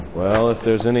Well, if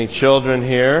there's any children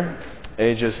here,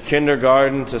 ages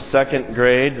kindergarten to second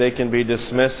grade, they can be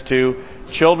dismissed to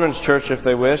children's church if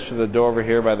they wish, to the door over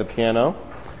here by the piano.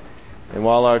 And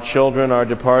while our children are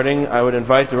departing, I would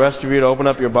invite the rest of you to open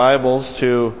up your Bibles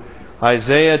to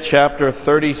Isaiah chapter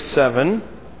 37.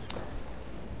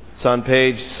 It's on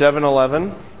page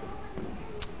 711.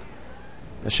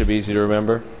 That should be easy to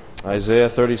remember.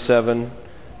 Isaiah 37,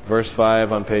 verse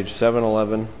 5 on page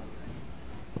 711.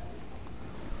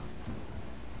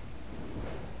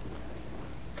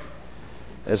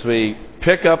 As we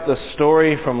pick up the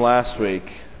story from last week,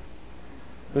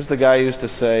 who's the guy who used to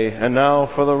say, "And now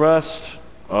for the rest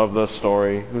of the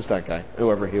story"? Who's that guy?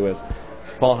 Whoever he was.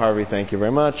 Paul Harvey, thank you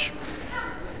very much.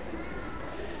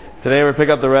 Today we pick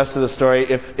up the rest of the story.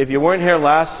 If you weren't here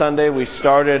last Sunday, we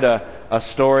started a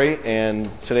story, and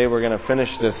today we're going to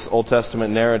finish this Old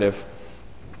Testament narrative.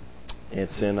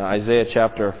 It's in Isaiah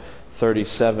chapter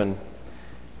 37.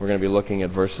 We're going to be looking at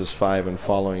verses 5 and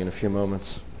following in a few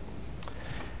moments.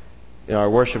 Our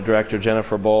worship director,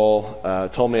 Jennifer Bowl,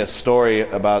 told me a story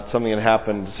about something that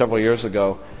happened several years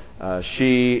ago.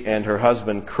 She and her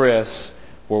husband, Chris,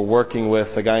 were working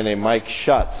with a guy named Mike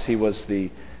Schutz. He was the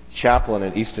chaplain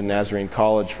at Easton Nazarene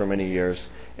College for many years.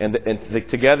 And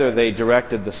together they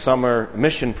directed the summer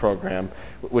mission program,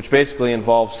 which basically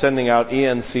involved sending out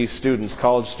ENC students,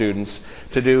 college students,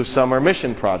 to do summer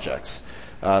mission projects.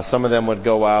 Some of them would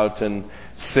go out and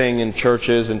sing in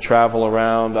churches and travel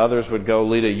around. Others would go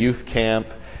lead a youth camp.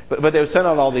 But they would send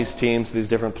out all these teams to these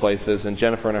different places, and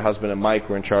Jennifer and her husband and Mike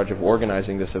were in charge of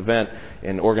organizing this event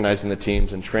and organizing the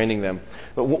teams and training them.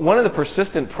 But one of the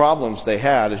persistent problems they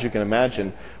had, as you can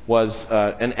imagine, was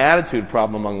an attitude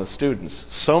problem among the students.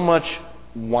 So much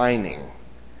whining,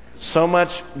 so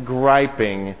much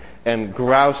griping and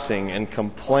grousing and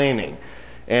complaining.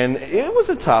 And it was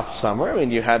a tough summer. I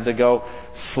mean, you had to go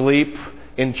sleep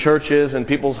in churches and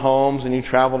people's homes, and you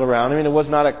traveled around. I mean, it was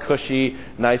not a cushy,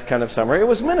 nice kind of summer. It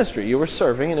was ministry. You were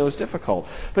serving, and it was difficult.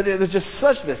 But it was just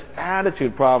such this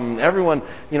attitude problem. Everyone,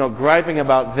 griping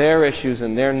about their issues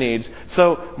and their needs.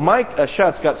 So Mike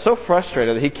Schutz got so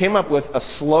frustrated that he came up with a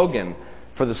slogan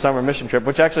for the summer mission trip,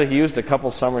 which actually he used a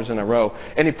couple summers in a row.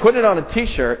 And he put it on a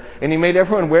T-shirt, and he made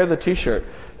everyone wear the T-shirt.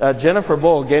 Jennifer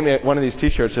Bull gave me one of these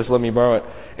T-shirts. Just let me borrow it.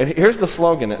 And here's the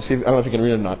slogan. See, I don't know if you can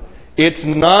read it or not. "It's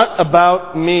not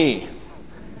about me."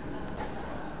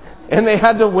 And they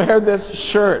had to wear this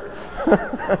shirt.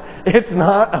 It's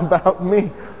not about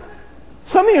me.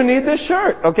 Some of you need this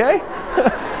shirt, okay?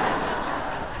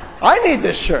 I need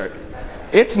this shirt.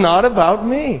 It's not about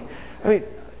me. I mean,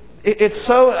 it's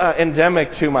so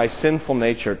endemic to my sinful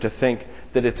nature to think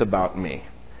that it's about me.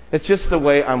 It's just the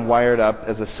way I'm wired up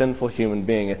as a sinful human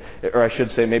being, or I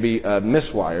should say maybe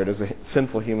miswired as a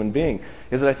sinful human being,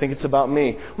 is that I think it's about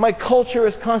me. My culture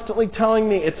is constantly telling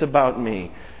me it's about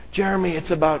me. Jeramie,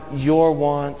 it's about your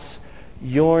wants,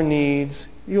 your needs,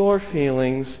 your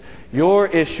feelings, your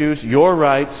issues, your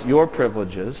rights, your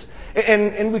privileges.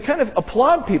 And we kind of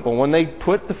applaud people when they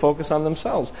put the focus on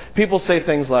themselves. People say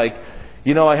things like,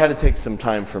 I had to take some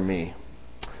time for me.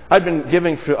 I've been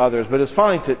giving for others, but it's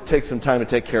fine to take some time to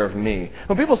take care of me.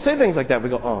 When people say things like that, we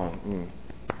go,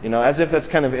 as if that's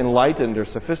kind of enlightened or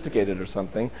sophisticated or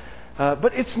something.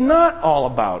 But it's not all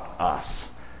about us.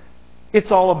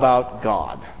 It's all about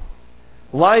God.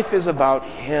 Life is about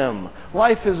Him.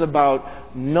 Life is about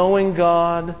knowing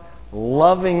God,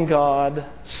 loving God,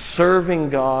 serving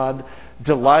God,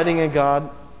 delighting in God,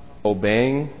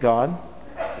 obeying God,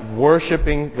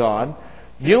 worshiping God.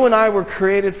 You and I were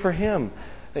created for Him.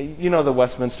 You know the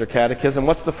Westminster Catechism.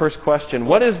 What's the first question?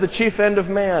 What is the chief end of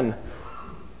man?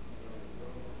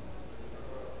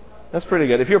 That's pretty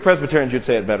good. If you're Presbyterians, you'd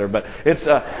say it better. But it's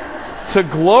to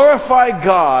glorify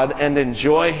God and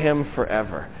enjoy Him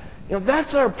forever.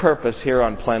 That's our purpose here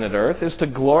on planet Earth, is to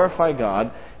glorify God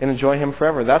and enjoy Him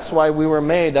forever. That's why we were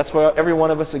made. That's why every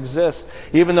one of us exists.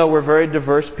 Even though we're very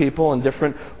diverse people in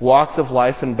different walks of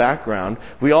life and background,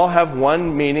 we all have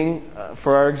one meaning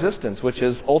for our existence, which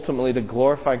is ultimately to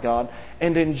glorify God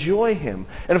and enjoy Him.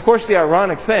 And of course, the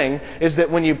ironic thing is that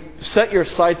when you set your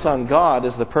sights on God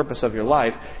as the purpose of your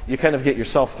life, you kind of get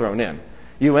yourself thrown in.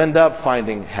 You end up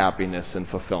finding happiness and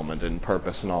fulfillment and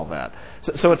purpose and all that.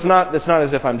 So it's not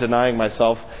as if I'm denying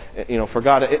myself, for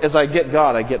God. As I get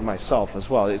God, I get myself as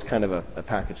well. It's kind of a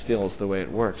package deal is the way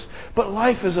it works. But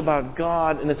life is about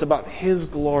God, and it's about His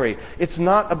glory. It's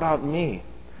not about me.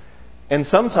 And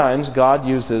sometimes God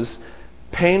uses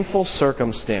painful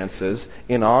circumstances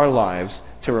in our lives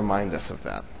to remind us of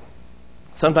that.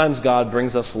 Sometimes God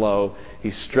brings us low.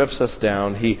 He strips us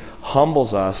down. He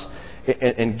humbles us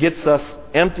and gets us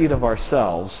emptied of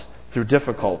ourselves through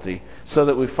difficulty, so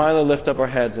that we finally lift up our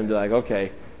heads and be like,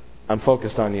 okay, I'm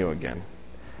focused on you again.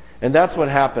 And that's what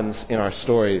happens in our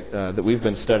story that we've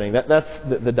been studying. That's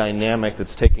the dynamic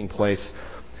that's taking place.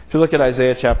 If you look at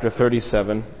Isaiah chapter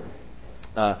 37,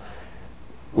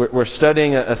 we're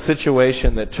studying a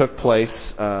situation that took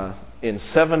place in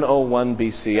 701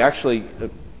 BC. Actually,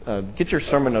 get your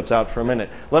sermon notes out for a minute.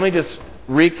 Let me just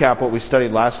recap what we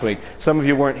studied last week. Some of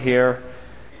you weren't here,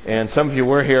 and some of you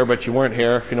were here, but you weren't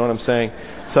here, if you know what I'm saying.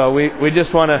 So we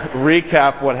just want to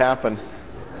recap what happened.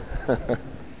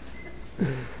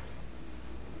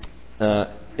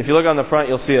 If you look on the front,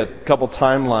 you'll see a couple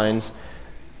timelines.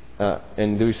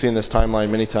 And we've seen this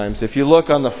timeline many times. If you look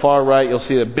on the far right, you'll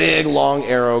see a big long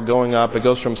arrow going up. It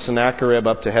goes from Sennacherib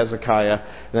up to Hezekiah.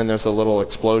 And then there's a little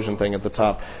explosion thing at the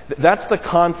top. That's the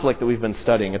conflict that we've been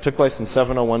studying. It took place in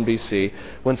 701 BC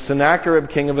when Sennacherib,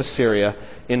 king of Assyria,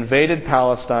 invaded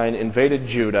Palestine, invaded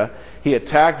Judah. He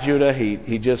attacked Judah.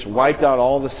 He just wiped out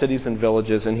all the cities and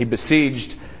villages, and he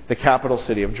besieged the capital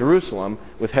city of Jerusalem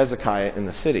with Hezekiah in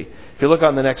the city. If you look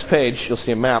on the next page, you'll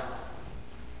see a map.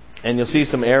 And you'll see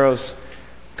some arrows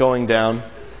going down.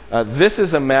 This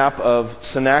is a map of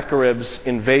Sennacherib's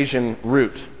invasion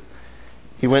route.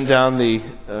 He went down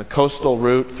the coastal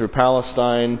route through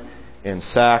Palestine and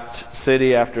sacked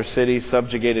city after city,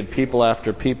 subjugated people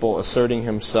after people, asserting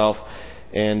himself.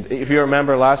 And if you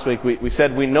remember last week, we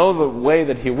said we know the way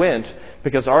that he went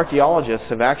because archaeologists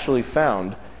have actually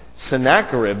found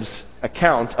Sennacherib's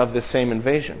account of this same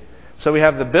invasion. So we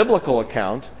have the biblical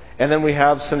account, and then we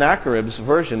have Sennacherib's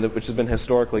version, which has been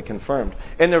historically confirmed.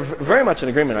 And they're very much in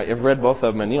agreement. I've read both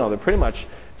of them, and they pretty much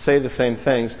say the same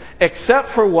things,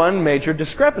 except for one major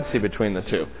discrepancy between the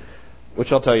two,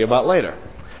 which I'll tell you about later.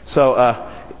 So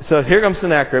here comes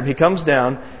Sennacherib. He comes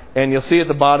down, and you'll see at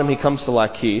the bottom he comes to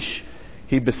Lachish.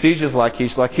 He besieges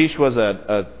Lachish. Lachish was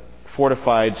a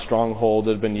fortified stronghold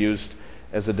that had been used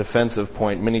as a defensive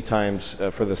point many times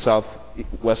for the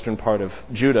southwestern part of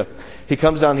Judah. He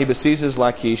comes down, he besieges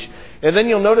Lachish, and then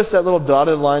you'll notice that little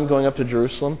dotted line going up to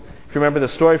Jerusalem. If you remember the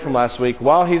story from last week,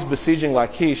 while he's besieging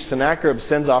Lachish, Sennacherib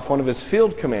sends off one of his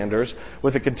field commanders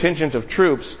with a contingent of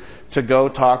troops to go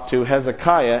talk to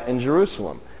Hezekiah in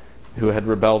Jerusalem, who had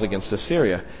rebelled against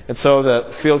Assyria. And so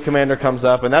the field commander comes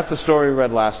up, and that's the story we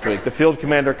read last week. The field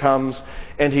commander comes,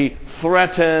 and he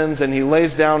threatens, and he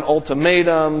lays down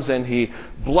ultimatums, and he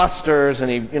blusters, and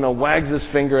he wags his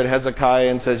finger at Hezekiah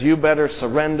and says, "You better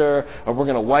surrender, or we're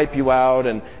going to wipe you out."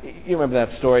 And you remember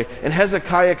that story. And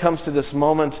Hezekiah comes to this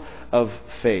moment of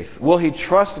faith. Will he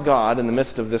trust God in the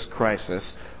midst of this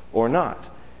crisis or not?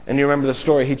 And you remember the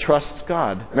story. He trusts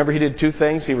God. Remember, he did two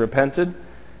things. He repented,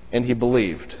 and he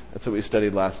believed. That's what we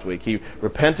studied last week. He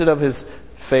repented of his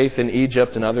faith in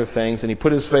Egypt and other things, and he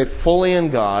put his faith fully in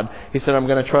God. He said, "I'm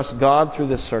going to trust God through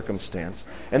this circumstance."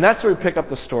 And that's where we pick up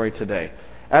the story today.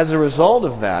 As a result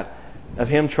of that, of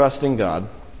him trusting God,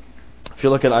 if you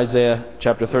look at Isaiah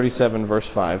chapter 37, verse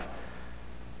 5,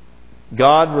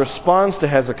 God responds to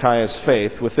Hezekiah's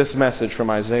faith with this message from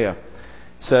Isaiah.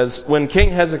 It says, "When King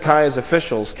Hezekiah's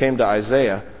officials came to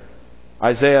Isaiah,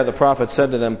 Isaiah the prophet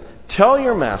said to them, 'Tell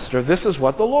your master, this is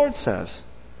what the Lord says.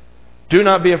 Do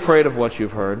not be afraid of what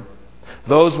you've heard.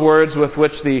 Those words with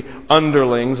which the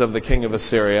underlings of the king of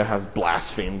Assyria have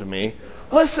blasphemed me.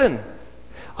 Listen,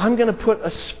 I'm going to put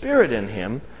a spirit in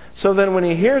him so that when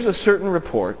he hears a certain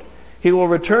report, he will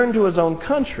return to his own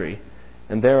country,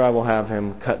 and there I will have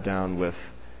him cut down with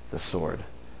the sword.'"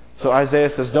 So Isaiah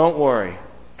says, don't worry.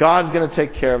 God's going to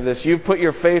take care of this. You've put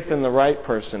your faith in the right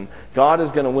person. God is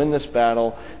going to win this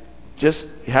battle. Just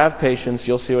have patience.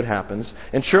 You'll see what happens.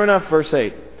 And sure enough, verse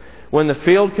 8, when the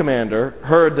field commander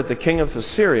heard that the king of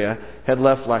Assyria had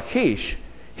left Lachish,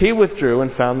 he withdrew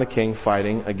and found the king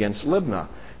fighting against Libnah.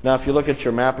 Now, if you look at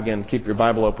your map again, keep your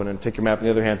Bible open and take your map in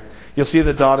the other hand, you'll see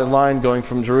the dotted line going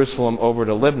from Jerusalem over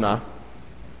to Libnah.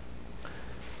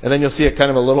 And then you'll see a kind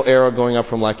of a little arrow going up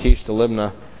from Lachish to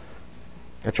Libnah.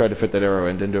 I tried to fit that arrow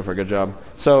in, didn't do a very good job.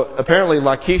 So apparently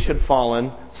Lachish had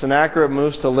fallen, Sennacherib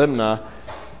moves to Libnah,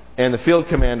 and the field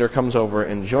commander comes over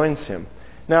and joins him.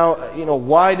 Now,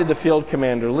 why did the field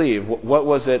commander leave? What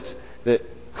was it that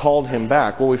called him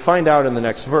back? Well, we find out in the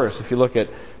next verse. If you look at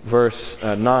verse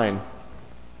 9.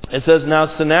 It says, "Now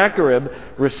Sennacherib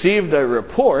received a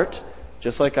report,"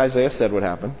 just like Isaiah said would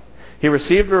happen. He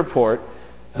received a report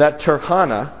that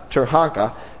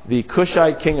Tirhakah, the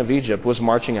Cushite king of Egypt, was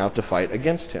marching out to fight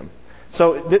against him.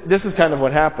 So this is kind of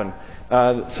what happened.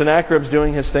 Sennacherib's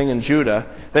doing his thing in Judah.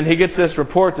 Then he gets this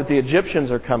report that the Egyptians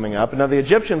are coming up. Now, the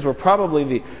Egyptians were probably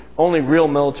the only real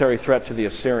military threat to the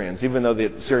Assyrians, even though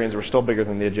the Assyrians were still bigger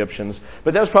than the Egyptians.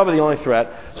 But that was probably the only threat.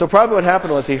 So probably what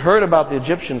happened was he heard about the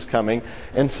Egyptians coming,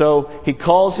 and so he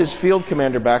calls his field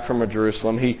commander back from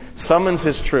Jerusalem. He summons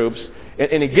his troops,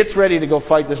 and he gets ready to go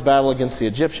fight this battle against the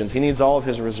Egyptians. He needs all of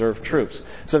his reserve troops.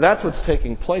 So that's what's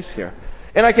taking place here.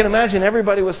 And I can imagine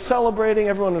everybody was celebrating,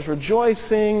 everyone was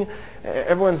rejoicing,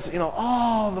 everyone's,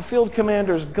 oh, the field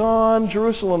commander's gone,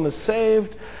 Jerusalem is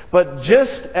saved. But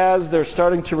just as they're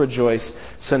starting to rejoice,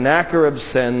 Sennacherib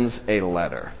sends a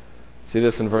letter. See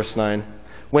this in verse 9?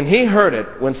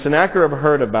 When Sennacherib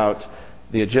heard about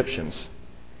the Egyptians,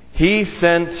 he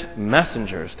sent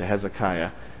messengers to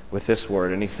Hezekiah with this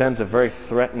word, and he sends a very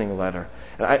threatening letter.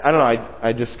 And I don't know,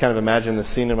 I just kind of imagine the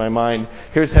scene in my mind.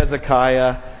 Here's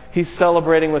Hezekiah. He's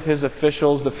celebrating with his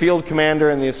officials. The field commander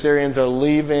and the Assyrians are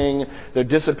leaving. They're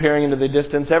disappearing into the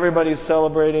distance. Everybody's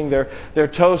celebrating. They're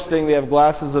toasting. They have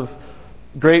glasses of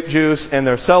grape juice, and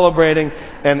they're celebrating.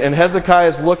 And Hezekiah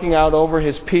is looking out over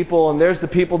his people, and there's the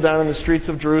people down in the streets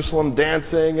of Jerusalem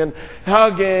dancing and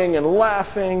hugging and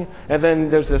laughing. And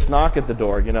then there's this knock at the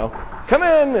door, come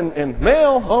in and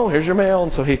mail. Oh, here's your mail.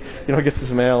 And so he, gets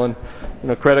his mail and,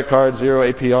 credit card, 0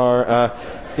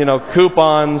 APR,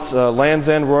 coupons, Land's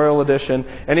End Royal Edition,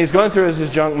 and he's going through his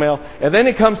junk mail, and then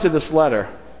he comes to this letter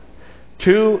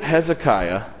to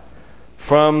Hezekiah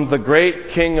from the great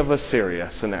king of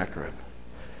Assyria, Sennacherib.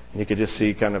 And you could just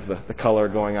see kind of the color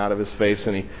going out of his face,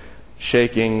 and he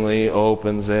shakingly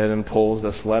opens it and pulls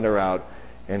this letter out.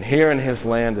 And here in his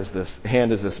hand is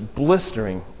this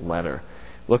blistering letter.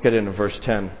 Look at it in verse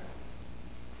 10.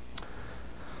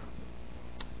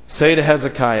 Say to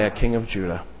Hezekiah, king of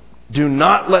Judah, do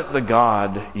not let the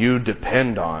God you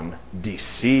depend on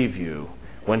deceive you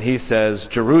when he says,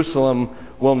 Jerusalem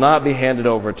will not be handed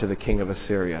over to the king of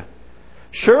Assyria.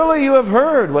 Surely you have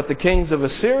heard what the kings of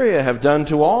Assyria have done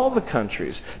to all the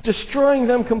countries, destroying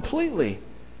them completely.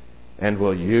 And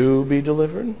will you be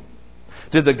delivered?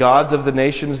 Did the gods of the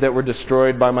nations that were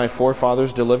destroyed by my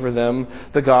forefathers deliver them,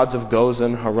 the gods of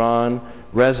Gozan, Haran,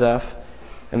 Rezeph,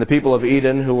 and the people of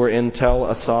Eden who were in Tel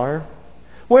Assar?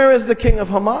 Where is the king of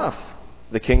Hamath,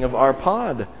 the king of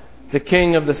Arpad, the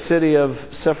king of the city of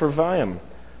Sepharvaim,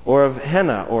 or of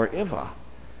Hena, or Ivah?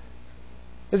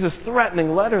 There's this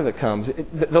threatening letter that comes.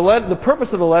 The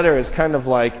purpose of the letter is kind of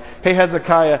like, hey,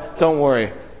 Hezekiah, don't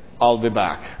worry, I'll be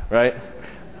back, right?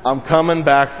 I'm coming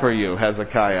back for you,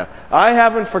 Hezekiah. I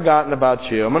haven't forgotten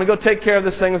about you. I'm going to go take care of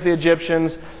this thing with the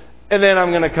Egyptians, and then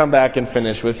I'm going to come back and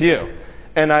finish with you.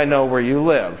 And I know where you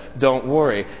live. Don't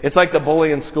worry. It's like the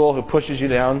bully in school who pushes you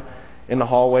down in the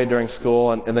hallway during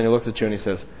school, and then he looks at you and he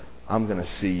says, I'm going to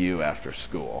see you after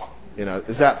school.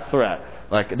 Is that threat?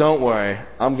 Like, don't worry,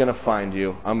 I'm going to find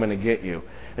you. I'm going to get you.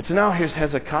 And so now here's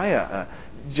Hezekiah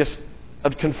just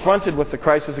confronted with the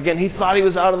crisis again. He thought he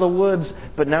was out of the woods,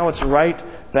 but now it's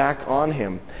right back on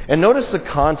him. And notice the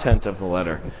content of the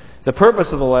letter. The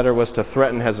purpose of the letter was to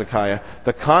threaten Hezekiah.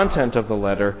 The content of the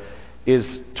letter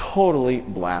is totally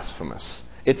blasphemous.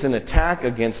 It's an attack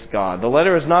against God. The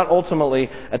letter is not ultimately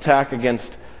attack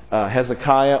against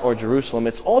Hezekiah or Jerusalem.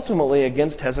 It's ultimately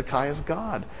against Hezekiah's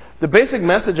God. The basic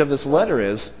message of this letter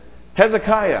is,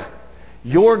 Hezekiah,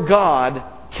 your God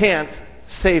can't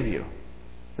save you.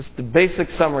 That's the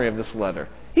basic summary of this letter.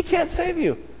 He can't save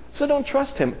you, so don't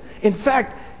trust him. In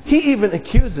fact, he even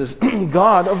accuses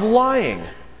God of lying.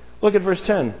 Look at verse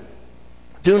 10.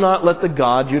 Do not let the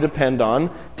God you depend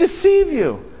on deceive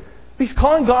you. He's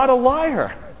calling God a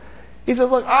liar. He says,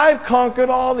 look, I've conquered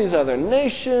all these other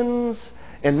nations,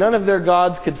 and none of their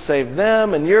gods could save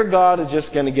them, and your God is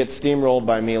just going to get steamrolled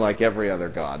by me like every other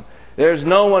god. There's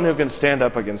no one who can stand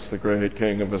up against the great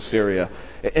king of Assyria.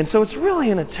 And so it's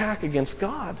really an attack against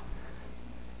God.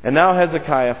 And now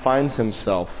Hezekiah finds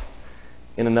himself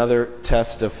in another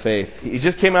test of faith. He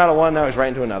just came out of one, now he's right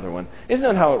into another one. Isn't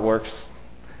that how it works?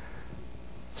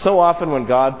 So often when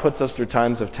God puts us through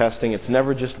times of testing, it's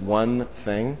never just one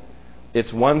thing.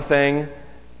 It's one thing,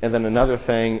 and then another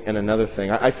thing, and another thing.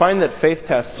 I find that faith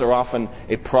tests are often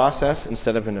a process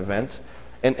instead of an event.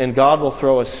 And God will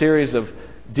throw a series of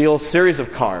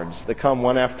cards that come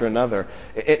one after another.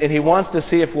 And He wants to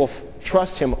see if we'll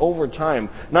trust Him over time.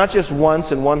 Not just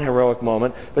once in one heroic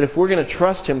moment, but if we're going to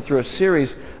trust Him through a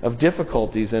series of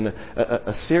difficulties and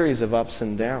a series of ups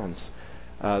and downs.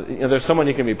 There's someone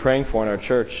you can be praying for in our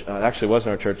church. Actually, it was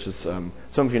in our church. Some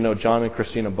of you know John and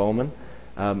Christina Bowman.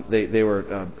 They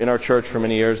were in our church for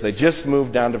many years. They just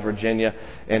moved down to Virginia,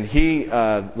 and he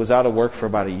was out of work for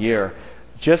about a year.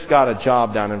 Just got a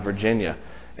job down in Virginia.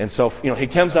 And so, he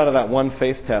comes out of that one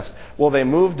faith test. Well, they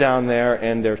moved down there,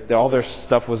 and all their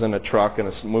stuff was in a truck and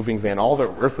a moving van, all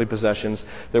their earthly possessions.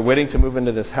 They're waiting to move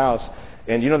into this house.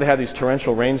 And they had these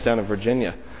torrential rains down in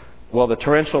Virginia. Well, the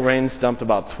torrential rains dumped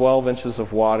about 12 inches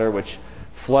of water, which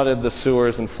flooded the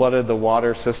sewers and flooded the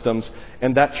water systems.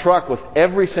 And that truck, with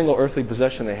every single earthly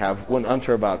possession they have, went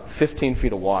under about 15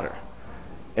 feet of water.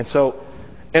 And so,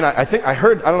 I think I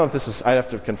heard, I don't know if this is, I'd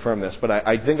have to confirm this, but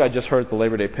I think I just heard at the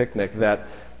Labor Day picnic that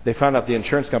they found out the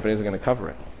insurance company isn't going to cover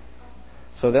it.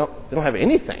 So they don't have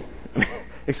anything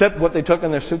except what they took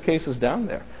in their suitcases down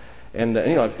there. And,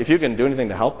 if you can do anything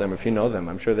to help them, if you know them,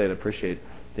 I'm sure they'd appreciate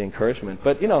the encouragement.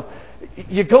 But,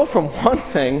 you go from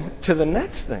one thing to the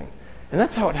next thing. And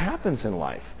that's how it happens in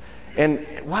life.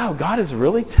 And, wow, God is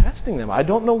really testing them. I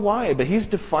don't know why, but He's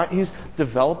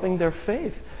developing their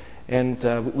faith.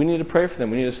 And we need to pray for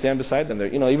them. We need to stand beside them.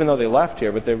 Even though they left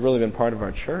here, but they've really been part of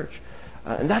our church.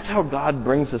 And that's how God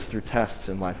brings us through tests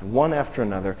in life, one after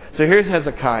another. So here's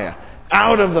Hezekiah,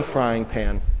 out of the frying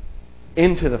pan,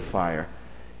 into the fire.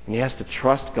 And he has to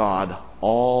trust God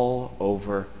all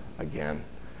over again.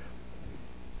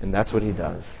 And that's what he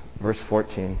does. Verse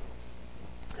 14.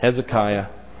 Hezekiah,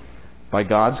 by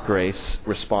God's grace,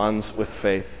 responds with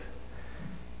faith.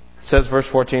 It says, verse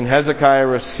 14, Hezekiah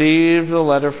received the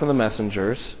letter from the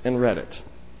messengers and read it.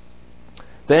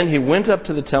 Then he went up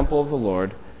to the temple of the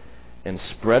Lord and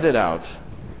spread it out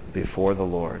before the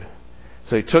Lord.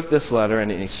 So he took this letter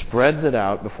and he spreads it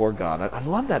out before God. I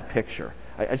love that picture.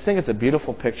 I just think it's a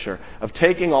beautiful picture of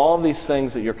taking all of these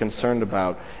things that you're concerned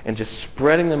about and just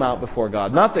spreading them out before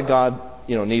God. Not that God,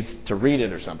 needs to read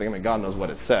it or something. I mean, God knows what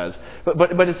it says.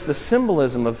 But it's the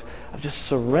symbolism of just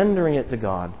surrendering it to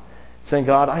God. Saying,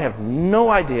 God, I have no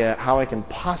idea how I can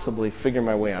possibly figure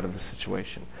my way out of this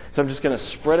situation. So I'm just going to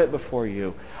spread it before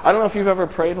you. I don't know if you've ever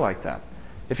prayed like that.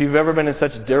 If you've ever been in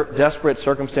such desperate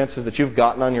circumstances that you've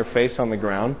gotten on your face on the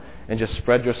ground and just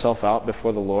spread yourself out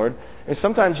before the Lord. And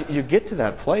sometimes you get to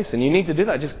that place and you need to do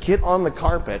that. Just get on the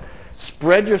carpet,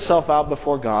 spread yourself out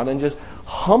before God, and just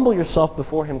humble yourself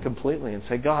before Him completely and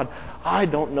say, God, I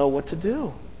don't know what to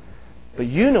do, but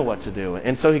you know what to do.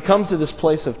 And so he comes to this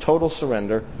place of total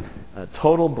surrender,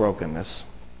 total brokenness.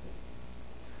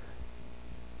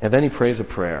 And then he prays a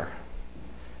prayer.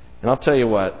 And I'll tell you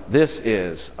what, this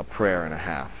is a prayer and a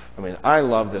half. I mean, I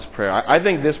love this prayer. I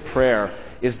think this prayer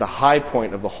is the high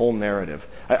point of the whole narrative.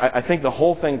 I think the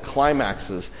whole thing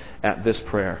climaxes at this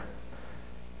prayer.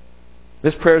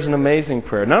 This prayer is an amazing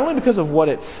prayer, not only because of what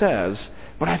it says,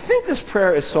 but I think this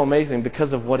prayer is so amazing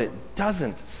because of what it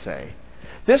doesn't say.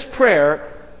 This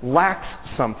prayer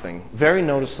lacks something very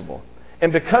noticeable.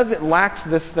 And because it lacks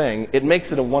this thing, it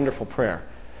makes it a wonderful prayer.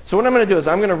 So what I'm going to do is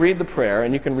I'm going to read the prayer,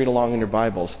 and you can read along in your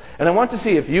Bibles. And I want to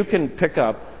see if you can pick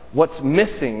up what's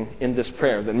missing in this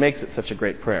prayer that makes it such a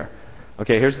great prayer.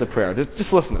 Okay, here's the prayer.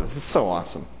 Just listen to this. It's so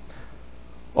awesome.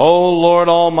 O Lord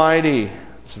Almighty,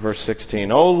 it's verse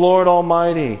 16. O Lord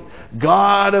Almighty,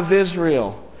 God of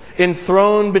Israel,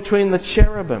 enthroned between the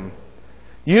cherubim,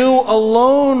 you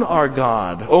alone are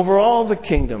God over all the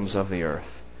kingdoms of the earth.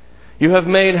 You have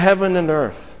made heaven and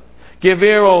earth. Give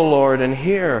ear, O Lord, and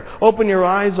hear. Open your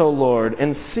eyes, O Lord,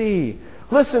 and see.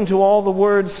 Listen to all the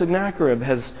words Sennacherib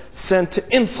has sent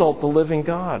to insult the living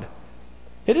God.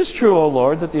 It is true, O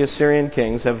Lord, that the Assyrian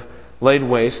kings have laid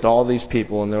waste all these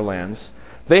people and their lands.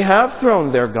 They have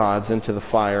thrown their gods into the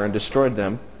fire and destroyed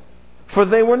them. For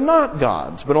they were not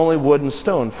gods, but only wood and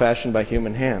stone fashioned by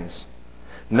human hands.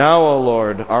 Now, O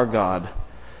Lord, our God,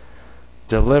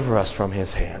 deliver us from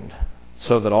his hand,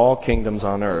 so that all kingdoms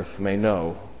on earth may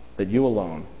know that you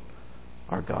alone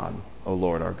are God, O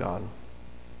Lord, our God.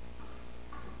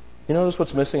 You notice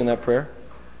what's missing in that prayer?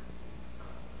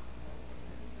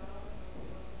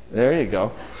 There you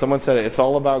go. Someone said it. It's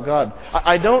all about God.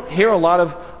 I don't hear a lot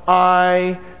of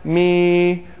I,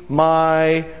 me,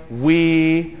 my,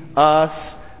 we,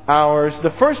 us, ours.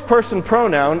 The first person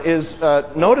pronoun is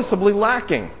noticeably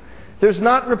lacking. There's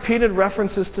not repeated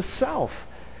references to self.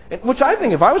 Which I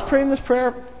think if I was praying this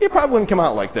prayer, it probably wouldn't come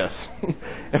out like this.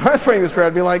 If I was praying this prayer,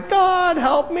 I'd be like, God,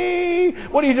 help me.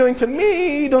 What are you doing to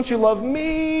me? Don't you love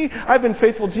me? I've been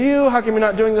faithful to you. How come you're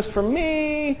not doing this for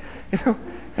me?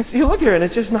 And so you look here and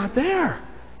it's just not there.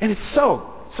 And it's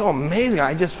so amazing.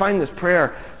 I just find this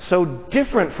prayer so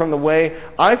different from the way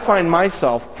I find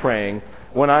myself praying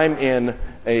when I'm in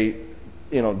a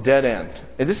dead end.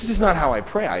 And this is just not how I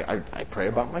pray. I pray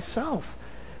about myself.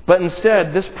 But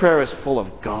instead, this prayer is full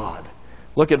of God.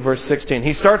 Look at verse 16.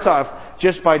 He starts off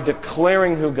just by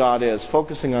declaring who God is,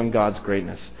 focusing on God's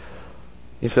greatness.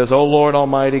 He says, O Lord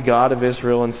Almighty, God of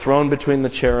Israel, enthroned between the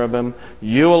cherubim,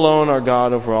 you alone are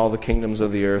God over all the kingdoms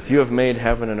of the earth. You have made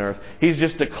heaven and earth. He's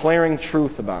just declaring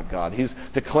truth about God. He's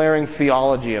declaring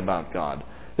theology about God.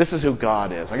 This is who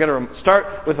God is. I got to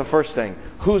start with the first thing.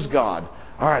 Who's God?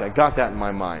 All right, I got that in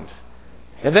my mind.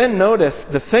 And then notice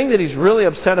the thing that he's really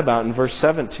upset about in verse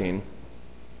 17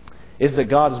 is that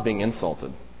God is being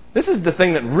insulted. This is the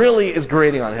thing that really is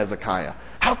grating on Hezekiah.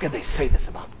 How could they say this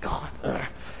about God?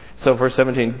 So verse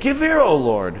 17, give ear, O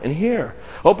Lord, and hear.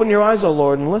 Open your eyes, O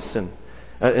Lord, and listen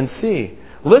and see.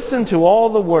 Listen to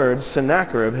all the words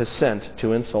Sennacherib has sent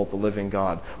to insult the living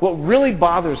God. What really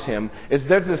bothers him is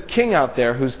there's this king out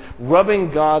there who's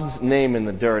rubbing God's name in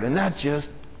the dirt, and that just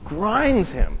grinds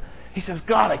him. He says,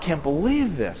 God, I can't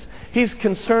believe this. He's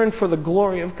concerned for the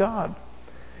glory of God.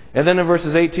 And then in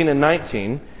verses 18 and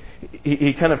 19,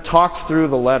 he kind of talks through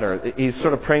the letter. He's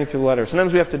sort of praying through the letter.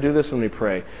 Sometimes we have to do this when we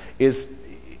pray, is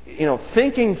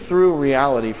thinking through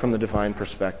reality from the divine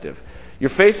perspective. You're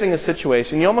facing a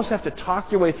situation. You almost have to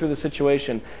talk your way through the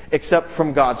situation except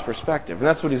from God's perspective. And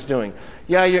that's what he's doing.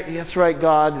 Yeah, that's right,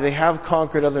 God. They have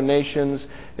conquered other nations.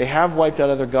 They have wiped out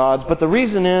other gods. But the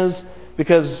reason is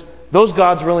because those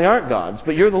gods really aren't gods,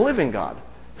 but you're the living God.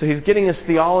 So he's getting his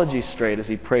theology straight as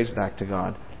he prays back to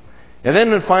God. And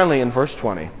then finally in verse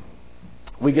 20,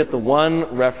 we get the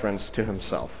one reference to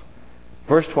himself.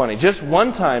 Verse 20, just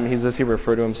one time he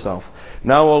referred to himself.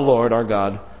 Now, O Lord, our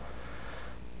God,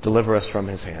 deliver us from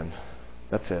his hand.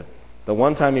 That's it. The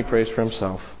one time he prays for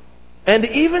himself. And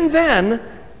even then,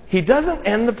 he doesn't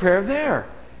end the prayer there.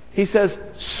 He says,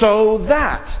 so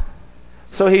that.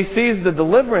 So he sees the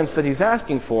deliverance that he's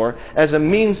asking for as a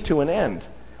means to an end.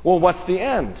 Well, what's the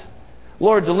end?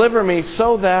 Lord, deliver me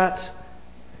so that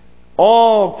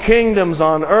all kingdoms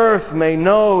on earth may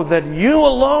know that you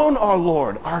alone are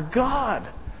Lord, our God.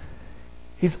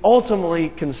 He's ultimately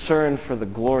concerned for the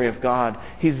glory of God.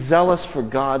 He's zealous for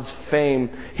God's fame.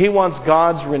 He wants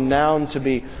God's renown to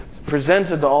be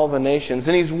presented to all the nations.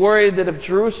 And he's worried that if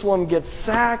Jerusalem gets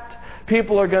sacked,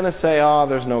 people are going to say,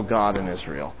 there's no God in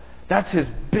Israel. That's his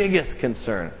biggest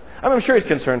concern. I'm sure he's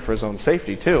concerned for his own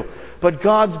safety too. But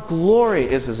God's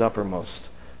glory is his uppermost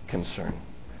concern.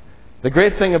 The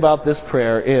great thing about this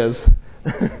prayer is,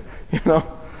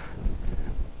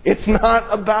 it's not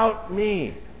about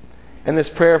me. And this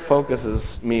prayer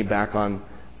focuses me back on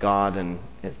God and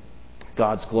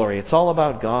God's glory. It's all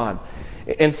about God.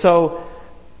 And so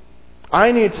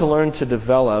I need to learn to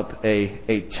develop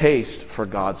a taste for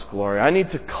God's glory. I need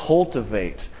to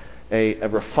cultivate a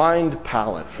refined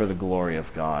palate for the glory of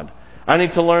God. I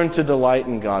need to learn to delight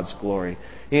in God's glory.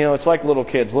 It's like little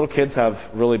kids. Little kids have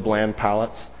really bland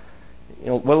palates.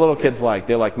 What do little kids like?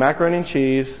 They like macaroni and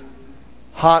cheese,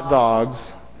 hot dogs,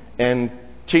 and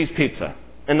cheese pizza.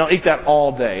 And they'll eat that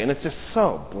all day. And it's just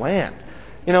so bland.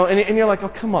 And you're like, oh,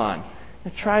 come on.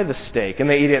 Try the steak. And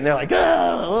they eat it and they're like,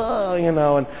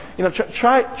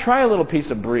 try a little piece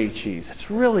of brie cheese.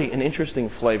 It's really an interesting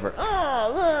flavor.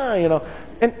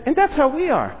 And that's how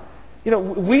we are.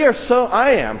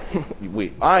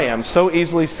 I am so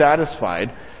easily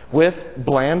satisfied with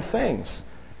bland things.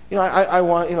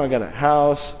 I got a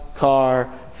house, car,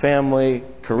 family,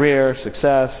 career,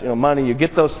 success, money. You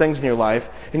get those things in your life,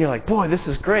 and you're like, boy, this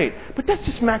is great. But that's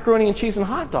just macaroni and cheese and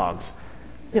hot dogs.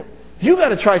 You got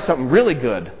to try something really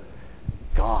good.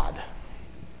 God.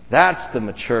 That's the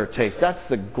mature taste. That's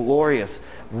the glorious,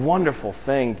 wonderful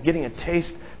thing, getting a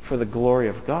taste for the glory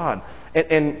of God.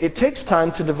 And it takes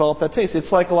time to develop that taste.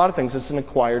 It's like a lot of things. It's an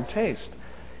acquired taste.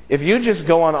 If you just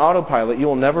go on autopilot, you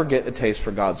will never get a taste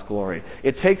for God's glory.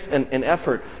 It takes an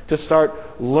effort to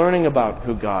start learning about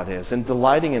who God is and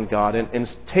delighting in God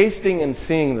and tasting and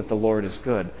seeing that the Lord is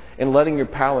good and letting your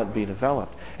palate be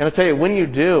developed. And I'll tell you, when you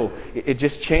do, it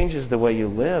just changes the way you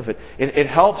live. It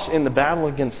helps in the battle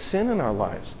against sin in our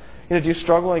lives. Do you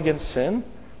struggle against sin? Do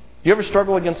you ever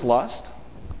struggle against lust?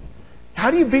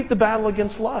 How do you beat the battle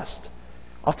against lust?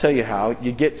 I'll tell you how.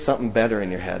 You get something better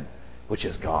in your head, which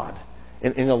is God.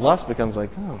 And lust becomes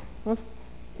like, that's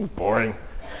boring.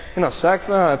 Sex,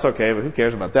 that's okay, but who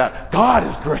cares about that? God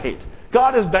is great.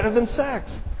 God is better than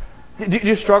sex. Do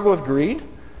you struggle with greed? Do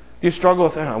you struggle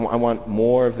with, I want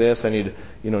more of this, I need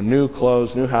new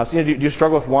clothes, new house? Do you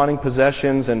struggle with wanting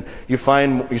possessions and you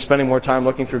find you're spending more time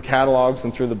looking through catalogs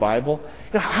than through the Bible?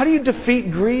 How do you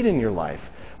defeat greed in your life?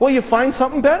 Well, you find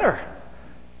something better,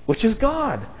 which is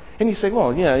God. And you say,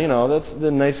 well, that's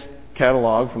the nice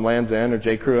catalog from Land's End or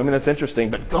J. Crew. That's interesting.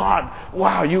 But God,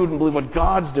 wow, you wouldn't believe what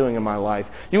God's doing in my life.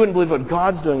 You wouldn't believe what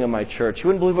God's doing in my church. You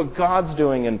wouldn't believe what God's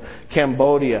doing in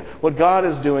Cambodia, what God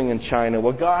is doing in China,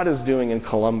 what God is doing in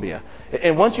Colombia.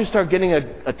 And once you start getting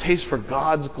a taste for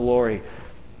God's glory,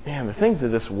 man, the things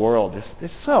of this world, they're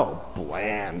so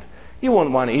bland. You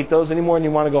wouldn't want to eat those anymore, and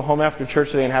you want to go home after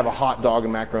church today and have a hot dog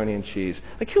and macaroni and cheese.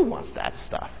 Like, who wants that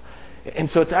stuff? And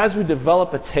so it's as we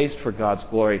develop a taste for God's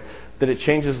glory that it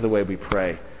changes the way we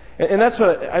pray. And that's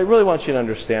what I really want you to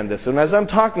understand this. And as I'm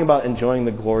talking about enjoying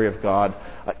the glory of God,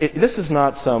 this is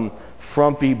not some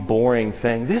frumpy, boring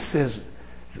thing. This is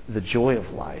the joy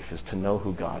of life, is to know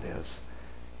who God is.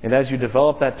 And as you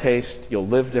develop that taste, you'll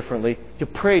live differently. You'll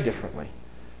pray differently.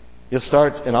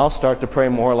 I'll start to pray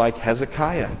more like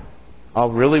Hezekiah.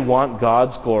 I'll really want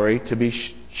God's glory to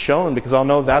be shown, because I'll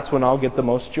know that's when I'll get the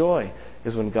most joy,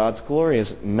 is when God's glory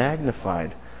is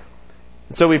magnified.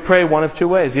 And so we pray one of two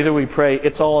ways. Either we pray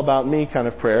it's all about me kind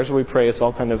of prayers, or we pray it's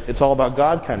all about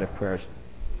God kind of prayers.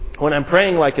 When I'm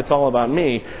praying like it's all about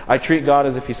me, I treat God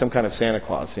as if He's some kind of Santa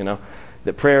Claus,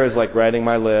 That prayer is like writing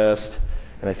my list,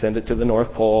 and I send it to the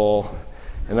North Pole,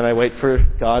 and then I wait for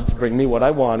God to bring me what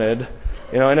I wanted.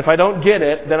 And if I don't get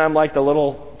it, then I'm like the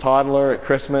little toddler at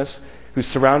Christmas who's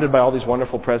surrounded by all these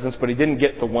wonderful presents, but he didn't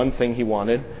get the one thing he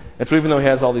wanted. And so even though he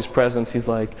has all these presents, he's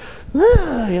like,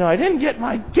 I didn't get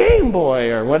my Game Boy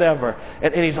or whatever.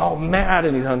 And he's all mad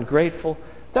and he's ungrateful.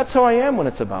 That's how I am when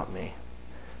it's about me.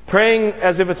 Praying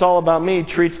as if it's all about me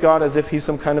treats God as if He's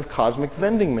some kind of cosmic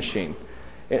vending machine.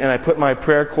 And I put my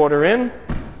prayer quarter in,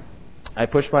 I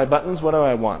push my buttons, what do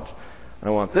I want? I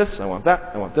want this, I want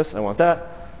that, I want this, I want that.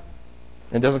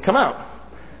 And it doesn't come out.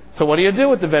 So what do you do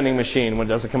with the vending machine when it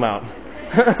doesn't come out?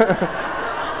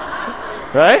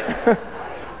 Right?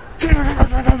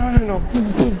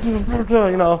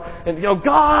 And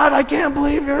God, I can't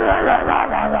believe you're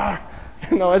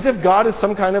as if God is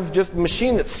some kind of just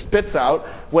machine that spits out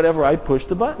whatever I push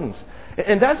the buttons.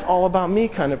 And that's all about me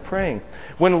kind of praying.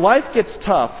 When life gets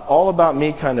tough, all about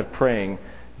me kind of praying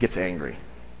gets angry.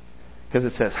 Because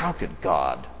it says, how could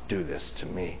God do this to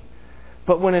me?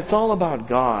 But when it's all about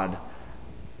God,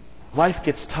 life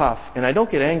gets tough, and I don't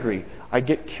get angry, I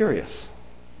get curious.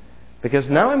 Because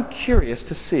now I'm curious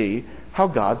to see how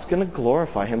God's going to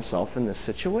glorify Himself in this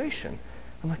situation.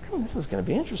 I'm like, this is going to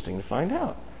be interesting to find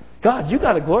out. God, you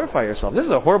got to glorify yourself. This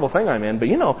is a horrible thing I'm in, but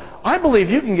I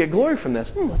believe you can get glory from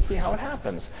this. Let's see how it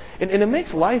happens. And it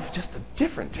makes life just a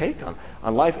different take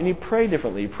on life, and you pray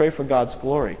differently. You pray for God's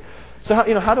glory. So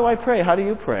how do I pray? How do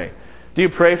you pray? Do you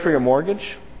pray for your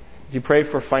mortgage? Do you pray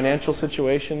for financial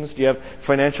situations? Do you have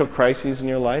financial crises in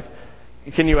your life?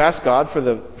 Can you ask God for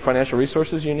the financial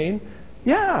resources you need?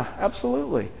 Yeah,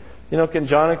 absolutely. Can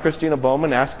John and Christina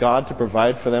Bowman ask God to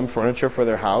provide for them furniture for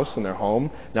their house and their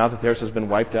home now that theirs has been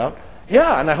wiped out?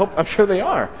 Yeah, and I'm sure they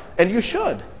are. And you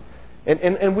should.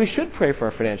 And we should pray for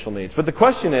our financial needs. But the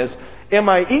question is, am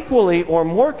I equally or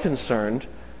more concerned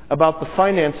about the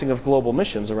financing of global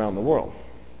missions around the world?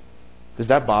 Does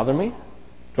that bother me?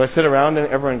 Do I sit around and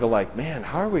everyone go like, man,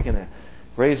 how are we going to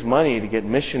raise money to get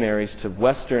missionaries to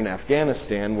Western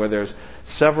Afghanistan where there's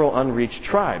several unreached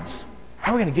tribes?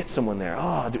 How are we going to get someone there?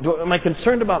 Am I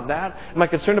concerned about that? Am I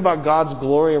concerned about God's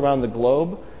glory around the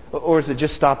globe? Or does it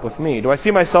just stop with me? Do I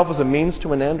see myself as a means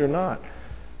to an end or not?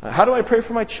 How do I pray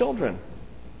for my children?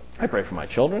 I pray for my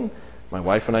children. My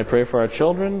wife and I pray for our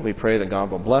children. We pray that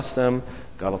God will bless them.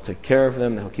 God will take care of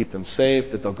them, that He'll keep them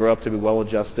safe, that they'll grow up to be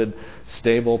well-adjusted,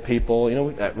 stable people.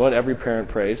 What every parent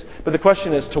prays. But the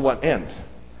question is, to what end?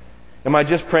 Am I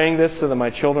just praying this so that my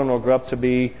children will grow up to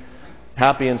be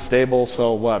happy and stable,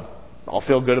 so what? I'll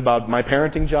feel good about my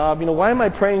parenting job? Why am I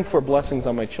praying for blessings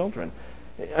on my children?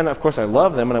 And of course I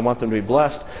love them and I want them to be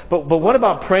blessed. But what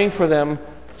about praying for them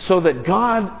so that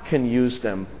God can use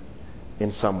them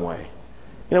in some way?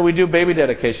 We do baby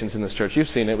dedications in this church. You've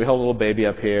seen it. We hold a little baby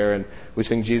up here and we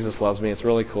sing Jesus Loves Me. It's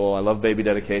really cool. I love baby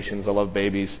dedications. I love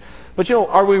babies. But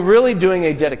are we really doing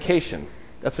a dedication?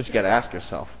 That's what you got to ask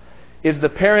yourself. Is the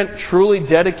parent truly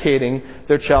dedicating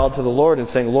their child to the Lord and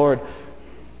saying, Lord,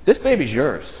 this baby's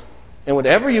yours. And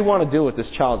whatever you want to do with this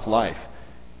child's life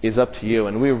is up to you.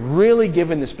 And we're really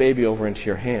giving this baby over into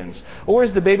your hands. Or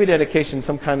is the baby dedication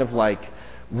some kind of like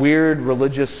weird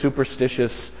religious,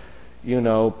 superstitious,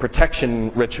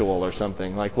 protection ritual or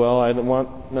something? Like, I don't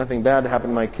want nothing bad to happen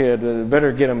to my kid.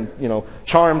 Better get him,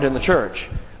 charmed in the church.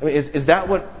 I mean, is that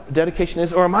what dedication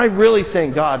is? Or am I really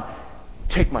saying, God,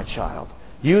 take my child.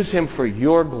 Use him for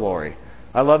your glory.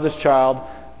 I love this child,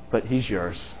 but he's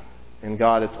yours. And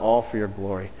God, it's all for your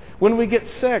glory. When we get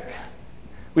sick,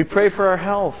 we pray for our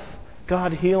health.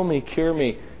 God, heal me, cure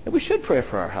me. And we should pray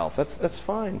for our health. That's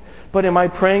fine. But am I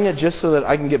praying it just so that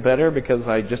I can get better because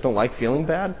I just don't like feeling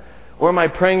bad? Or am I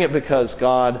praying it because,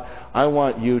 God, I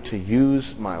want you to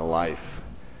use my life?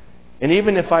 And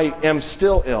even if I am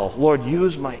still ill, Lord,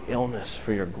 use my illness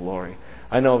for your glory.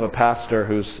 I know of a pastor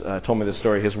who's told me this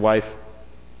story. His wife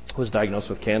was diagnosed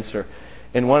with cancer.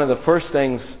 And one of the first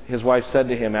things his wife said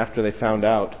to him after they found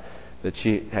out that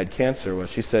she had cancer was,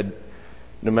 she said,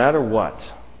 "No matter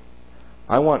what,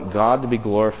 I want God to be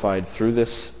glorified through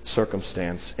this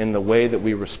circumstance in the way that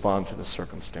we respond to this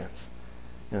circumstance."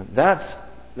 You know,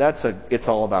 that's a it's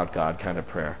all about God kind of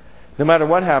prayer. No matter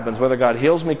what happens, whether God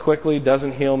heals me quickly,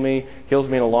 doesn't heal me, heals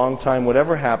me in a long time,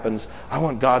 whatever happens, I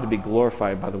want God to be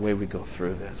glorified by the way we go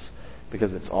through this.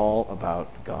 Because it's all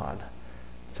about God.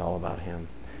 It's all about Him.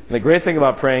 And the great thing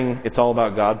about praying, it's all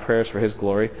about God prayers for His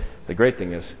glory, the great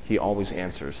thing is He always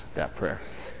answers that prayer.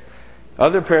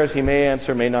 Other prayers He may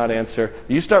answer, may not answer.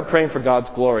 You start praying for God's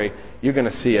glory, you're going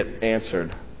to see it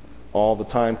answered all the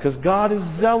time. Because God is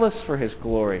zealous for His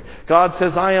glory. God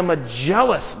says, "I am a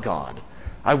jealous God.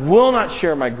 I will not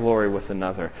share my glory with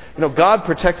another." You know, God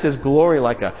protects His glory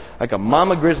like a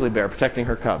mama grizzly bear protecting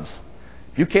her cubs.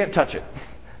 You can't touch it.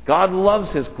 God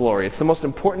loves His glory. It's the most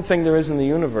important thing there is in the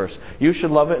universe. You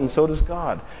should love it, and so does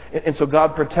God. And so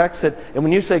God protects it. And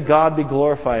when you say God be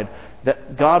glorified,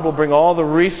 that God will bring all the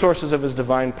resources of His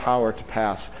divine power to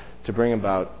pass to bring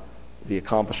about the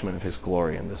accomplishment of His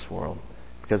glory in this world.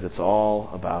 Because it's all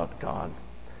about God.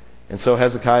 And so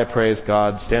Hezekiah prays,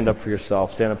 "God, stand up for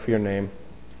yourself, stand up for your name."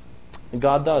 And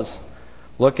God does.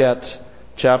 Look at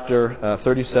chapter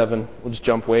 37. We'll just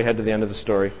jump way ahead to the end of the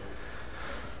story.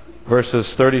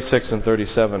 Verses 36 and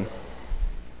 37.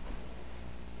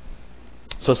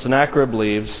 So Sennacherib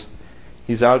leaves.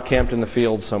 He's out camped in the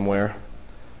field somewhere.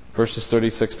 Verses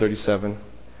 36, 37.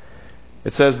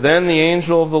 It says, "Then the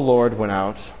angel of the Lord went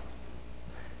out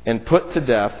and put to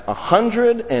death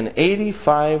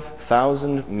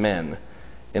 185,000 men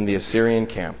in the Assyrian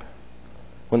camp.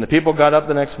 When the people got up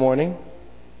the next morning,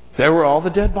 there were all the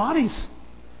dead bodies.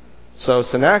 So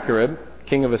Sennacherib,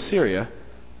 king of Assyria,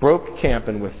 broke camp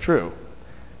and withdrew.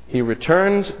 He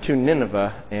returned to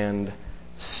Nineveh and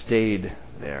stayed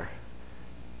there."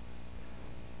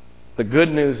 The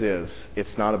good news is,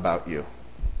 it's not about you.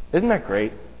 Isn't that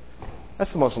great?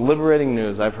 That's the most liberating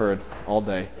news I've heard all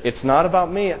day. It's not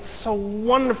about me. It's so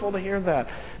wonderful to hear that.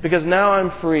 Because now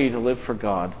I'm free to live for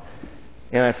God.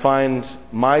 And I find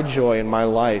my joy in my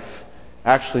life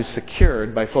actually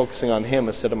secured by focusing on Him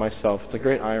instead of myself. It's a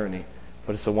great irony,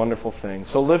 but it's a wonderful thing.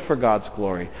 So live for God's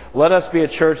glory. Let us be a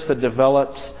church that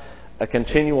develops a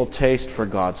continual taste for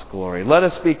God's glory. Let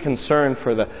us be concerned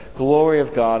for the glory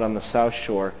of God on the South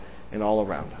Shore and all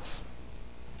around us.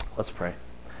 Let's pray.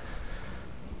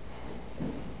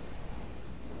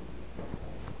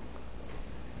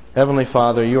 Heavenly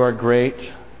Father, You are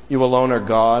great. You alone are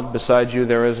God. Besides You,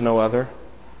 there is no other.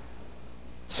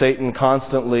 Satan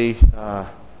constantly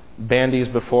bandies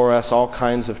before us all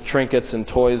kinds of trinkets and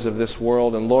toys of this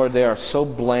world. And Lord, they are so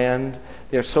bland.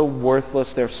 They are so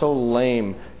worthless. They're so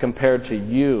lame compared to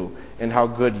You and how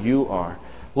good You are.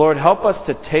 Lord, help us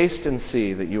to taste and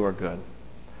see that You are good.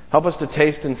 Help us to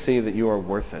taste and see that You are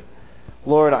worth it.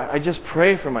 Lord, I just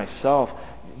pray for myself.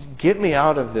 Get me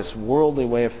out of this worldly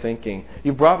way of thinking.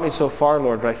 You brought me so far,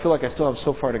 Lord, but I feel like I still have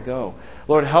so far to go.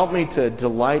 Lord, help me to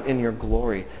delight in Your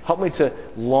glory. Help me to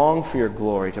long for Your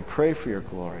glory, to pray for Your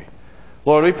glory.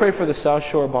 Lord, we pray for the South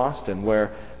Shore of Boston,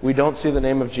 where we don't see the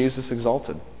name of Jesus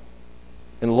exalted.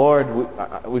 And Lord,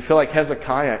 we feel like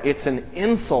Hezekiah, it's an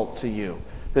insult to You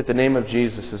that the name of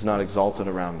Jesus is not exalted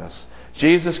around us.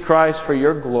 Jesus Christ, for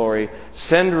Your glory,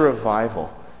 send a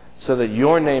revival so that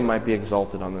Your name might be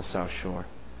exalted on the South Shore.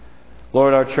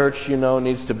 Lord, our church, You know,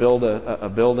 needs to build a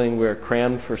building. We're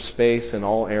crammed for space in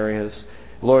all areas.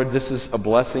 Lord, this is a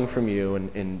blessing from You,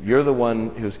 and You're the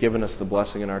one who's given us the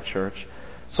blessing in our church.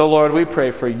 So, Lord, we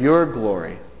pray for Your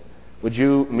glory. Would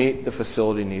You meet the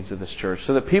facility needs of this church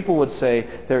so that people would say,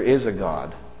 there is a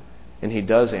God, and He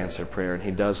does answer prayer, and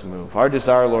He does move. Our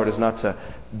desire, Lord, is not to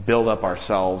build up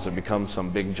ourselves or become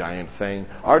some big giant thing.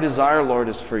 Our desire, Lord,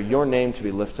 is for Your name to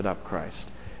be lifted up, Christ,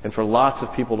 and for lots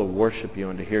of people to worship You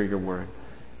and to hear Your word.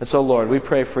 And so, Lord, we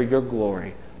pray for Your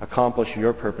glory. Accomplish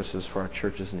Your purposes for our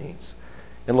church's needs.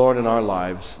 And Lord, in our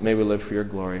lives, may we live for Your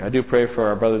glory. I do pray for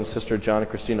our brother and sister John and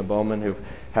Christina Bowman, who've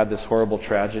had this horrible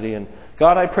tragedy. And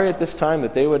God, I pray at this time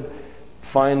that they would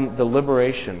find the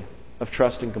liberation of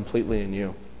trusting completely in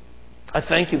You. I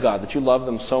thank You, God, that You love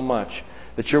them so much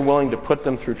that You're willing to put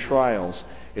them through trials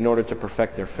in order to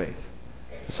perfect their faith.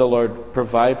 So, Lord,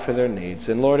 provide for their needs.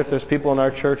 And, Lord, if there's people in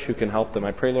our church who can help them,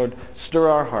 I pray, Lord, stir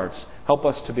our hearts. Help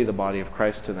us to be the body of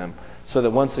Christ to them so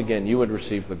that once again You would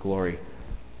receive the glory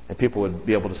and people would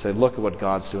be able to say, look at what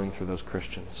God's doing through those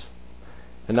Christians.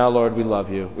 And now, Lord, we love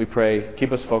You. We pray,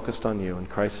 keep us focused on You. In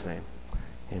Christ's name,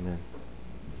 amen.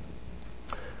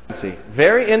 Let's see.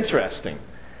 Very interesting.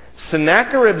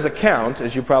 Sennacherib's account,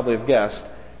 as you probably have guessed,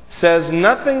 says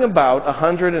nothing about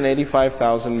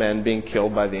 185,000 men being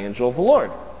killed by the angel of the Lord.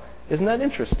 Isn't that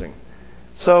interesting?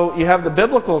 So you have the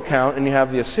biblical account and you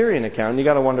have the Assyrian account, and you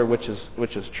got to wonder which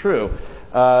is true.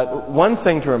 One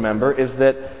thing to remember is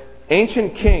that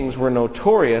ancient kings were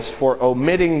notorious for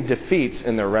omitting defeats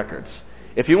in their records.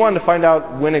 If you wanted to find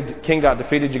out when a king got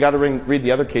defeated, you got to read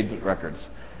the other king's records.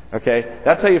 Okay,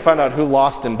 that's how you find out who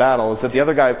lost in battle. Is that the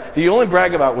other guy? You only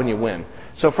brag about when you win.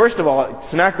 So first of all,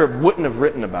 Sennacherib wouldn't have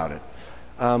written about it.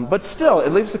 But still,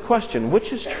 it leaves the question: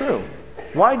 which is true?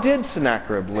 Why did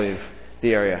Sennacherib leave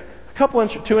the area?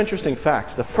 Two interesting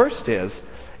facts. The first is,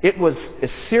 it was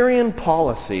Assyrian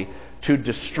policy to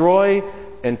destroy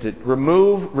and to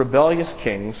remove rebellious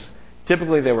kings.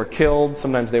 Typically they were killed,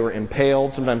 sometimes they were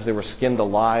impaled, sometimes they were skinned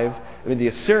alive. I mean, the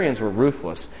Assyrians were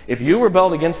ruthless. If you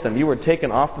rebelled against them, you were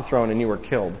taken off the throne and you were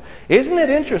killed. Isn't it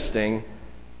interesting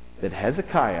that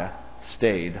Hezekiah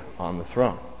stayed on the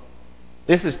throne?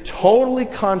 This is totally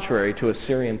contrary to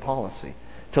Assyrian policy,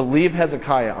 to leave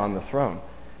Hezekiah on the throne.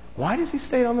 Why does he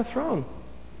stay on the throne?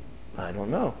 I don't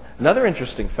know. Another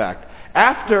interesting fact.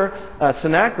 After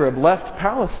Sennacherib left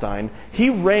Palestine, he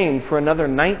reigned for another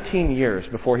 19 years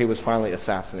before he was finally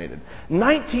assassinated.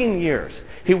 19 years.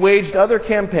 He waged other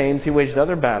campaigns, he waged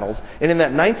other battles, and in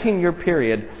that 19-year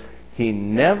period, he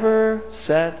never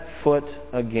set foot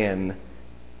again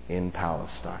in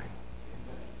Palestine.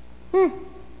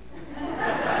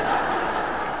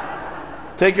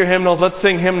 Take your hymnals. Let's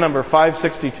sing hymn number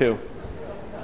 562.